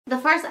The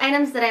first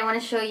items that I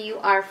want to show you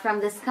are from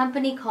this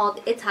company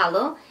called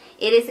Italo.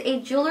 It is a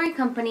jewelry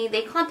company.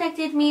 They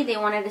contacted me. They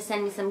wanted to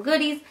send me some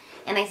goodies,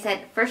 and I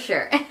said, for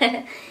sure.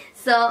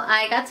 So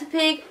I got to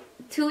pick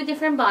 2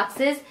 different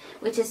boxes,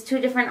 which is 2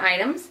 different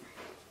items.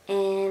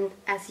 And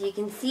as you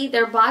can see,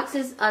 their box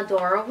is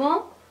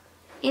adorable.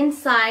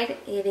 Inside,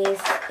 it is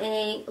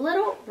a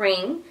little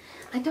ring.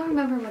 I don't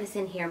remember what is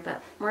in here,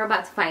 but we're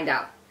about to find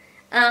out.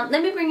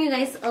 Let me bring you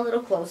guys a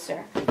little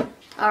closer.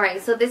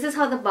 Alright, so this is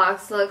how the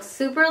box looks.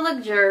 Super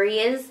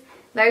luxurious,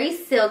 very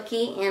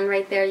silky, and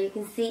right there you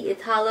can see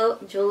Italo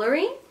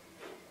Jewelry.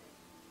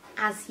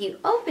 As you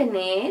open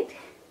it,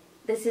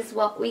 this is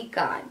what we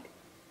got.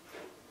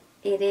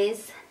 It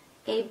is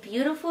a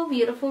beautiful,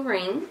 beautiful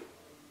ring.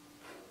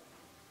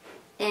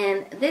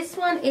 And this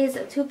one is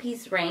a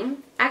 2-piece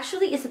ring.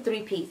 Actually, it's a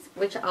 3-piece,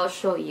 which I'll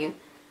show you.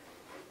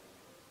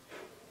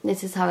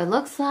 This is how it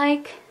looks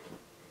like.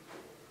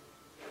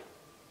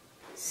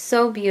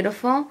 So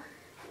beautiful.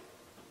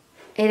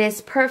 It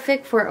is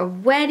perfect for a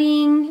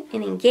wedding,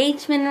 an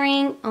engagement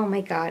ring. Oh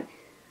my god.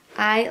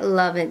 I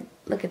love it.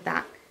 Look at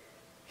that.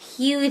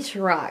 Huge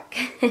rock.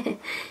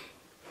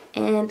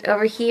 And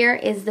over here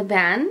is the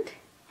band.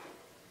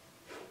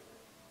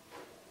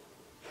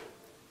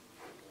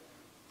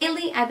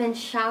 Lately, I've been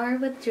showered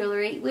with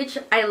jewelry, which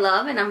I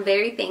love, and I'm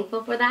very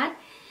thankful for that.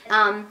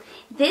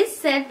 This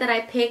set that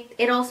I picked,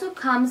 it also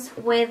comes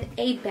with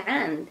a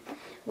band,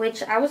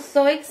 which I was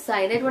so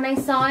excited when I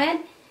saw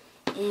it,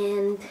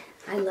 and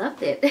I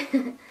loved it.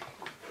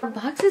 The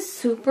box is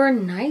super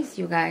nice,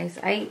 you guys.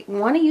 I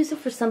want to use it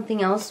for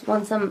something else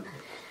once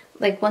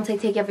I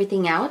take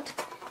everything out.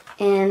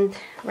 And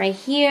right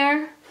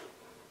here,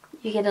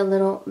 you get a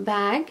little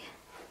bag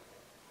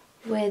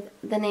with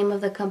the name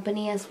of the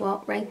company as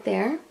well right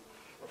there.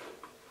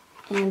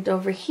 And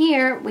over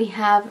here, we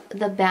have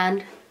the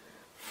band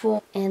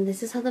full. And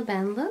this is how the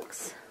band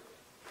looks.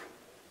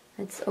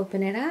 Let's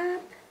open it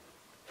up.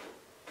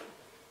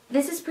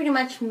 This is pretty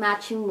much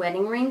matching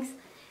wedding rings.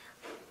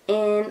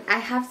 And I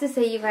have to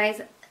say, you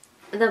guys,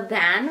 the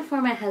band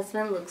for my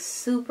husband looks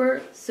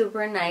super,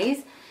 super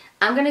nice.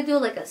 I'm going to do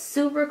like a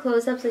super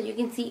close-up so you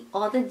can see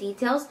all the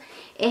details.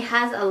 It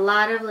has a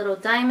lot of little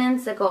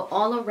diamonds that go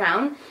all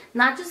around,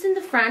 not just in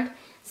the front.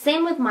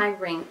 Same with my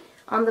ring.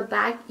 On the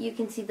back, you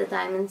can see the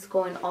diamonds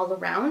going all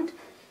around.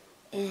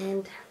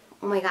 And,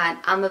 oh my god,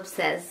 I'm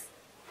obsessed.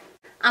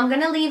 I'm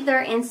going to leave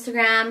their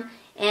Instagram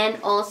and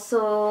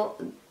also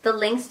the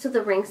links to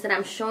the rings that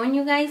I'm showing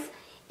you guys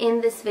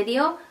in this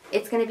video.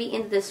 It's going to be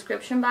in the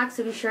description box,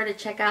 so be sure to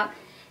check out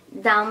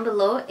down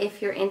below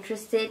if you're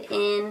interested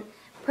in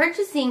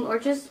purchasing or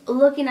just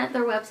looking at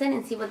their website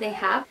and see what they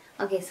have.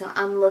 Okay, so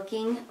I'm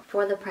looking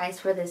for the price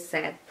for this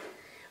set.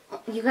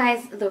 You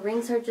guys, the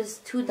rings are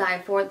just to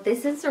die for.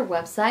 This is their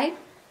website.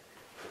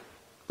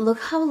 Look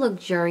how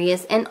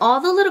luxurious, and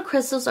all the little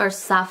crystals are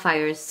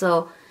sapphires.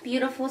 So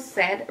beautiful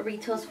set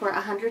retails for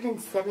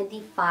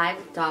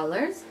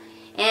 $175.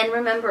 And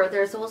remember,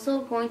 there's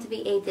also going to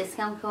be a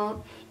discount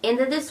code in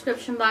the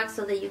description box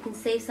so that you can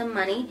save some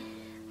money.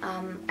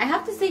 I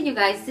have to say, you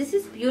guys, this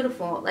is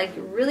beautiful, like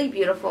really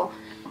beautiful.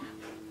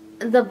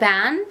 The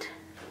band,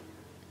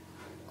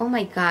 oh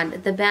my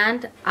god, the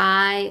band,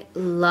 I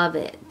love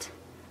it.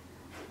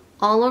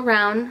 All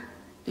around,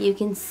 you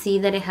can see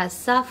that it has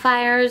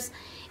sapphires,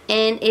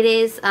 and it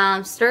is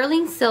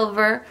sterling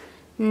silver,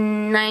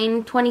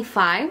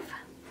 $9.25.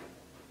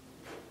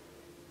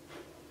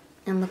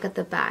 And look at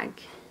the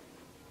bag.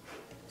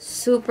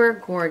 Super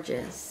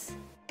gorgeous.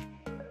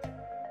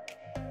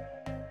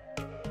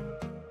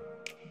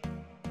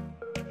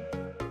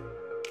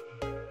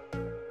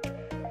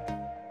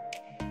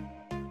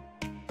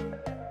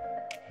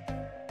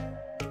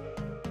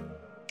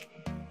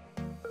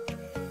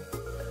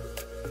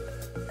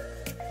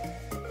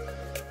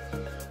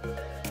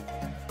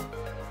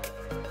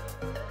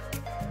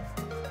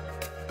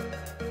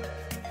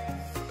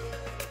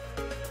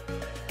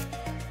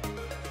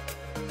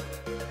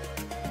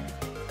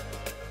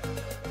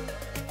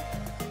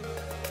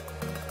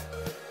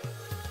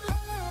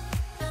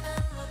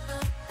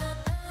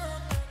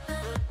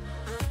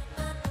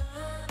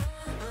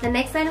 The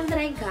next item that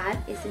I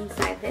got is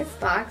inside this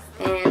box,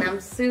 and I'm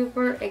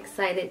super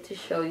excited to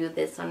show you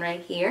this one right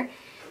here.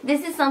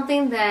 This is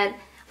something that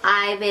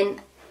I've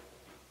been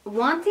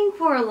wanting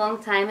for a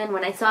long time, and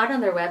when I saw it on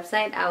their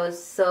website, I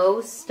was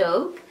so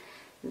stoked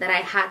that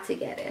I had to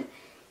get it.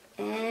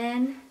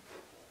 And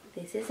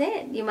this is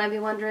it. You might be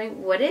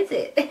wondering, what is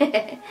it?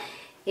 It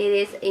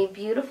is a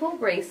beautiful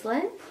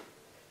bracelet.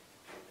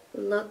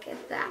 Look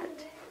at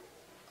that.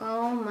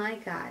 Oh my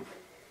god.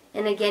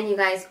 And again, you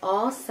guys,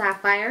 all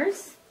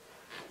sapphires.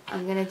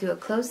 I'm going to do a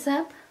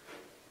close-up.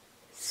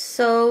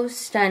 So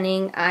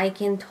stunning. I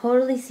can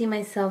totally see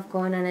myself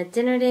going on a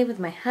dinner date with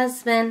my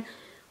husband,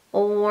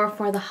 or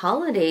for the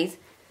holidays,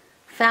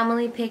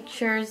 family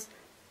pictures.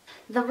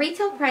 The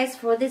retail price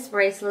for this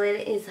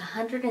bracelet is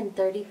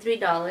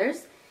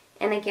 $133.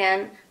 And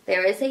again,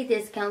 there is a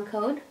discount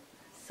code.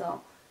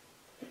 So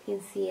you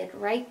can see it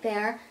right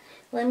there.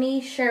 Let me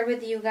share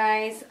with you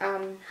guys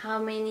how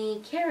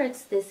many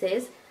carats this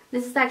is.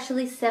 This is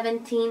actually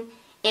 17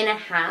 and a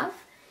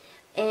half.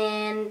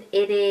 And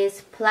it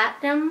is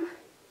platinum.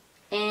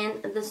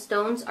 And the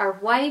stones are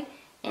white.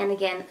 And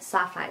again,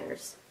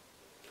 sapphires.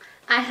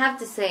 I have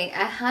to say,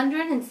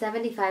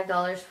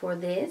 $175 for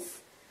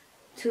this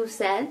 2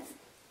 sets.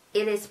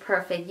 It is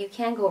perfect. You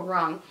can't go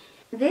wrong.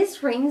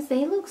 These rings,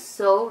 they look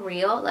so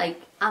real.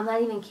 Like, I'm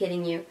not even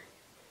kidding you.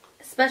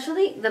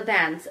 Especially the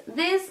bands.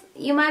 This,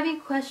 you might be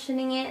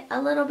questioning it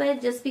a little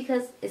bit just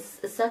because it's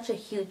such a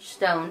huge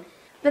stone.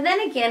 But then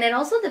again, it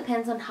also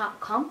depends on how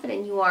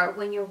confident you are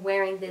when you're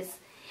wearing this.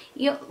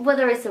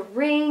 Whether it's a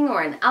ring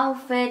or an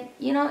outfit,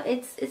 you know,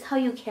 it's how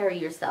you carry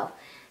yourself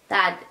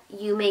that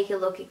you make it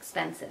look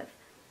expensive.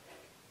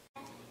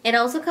 It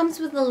also comes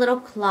with a little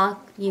cloth,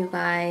 you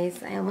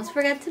guys. I almost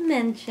forgot to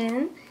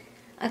mention.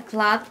 A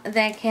cloth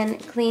that can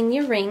clean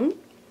your ring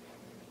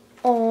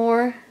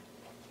or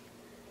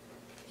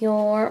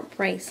your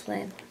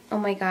bracelet. Oh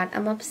my god,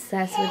 I'm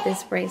obsessed with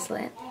this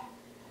bracelet.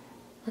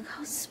 Look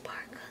how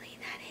sparkly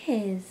that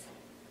is.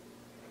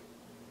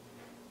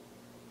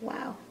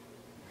 Wow.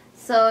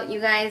 So you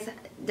guys,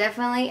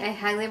 definitely I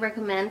highly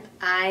recommend.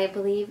 I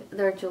believe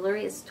their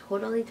jewelry is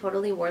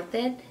totally worth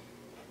it.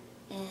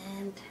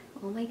 And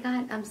oh my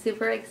god, I'm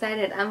super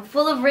excited. I'm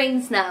full of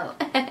rings now.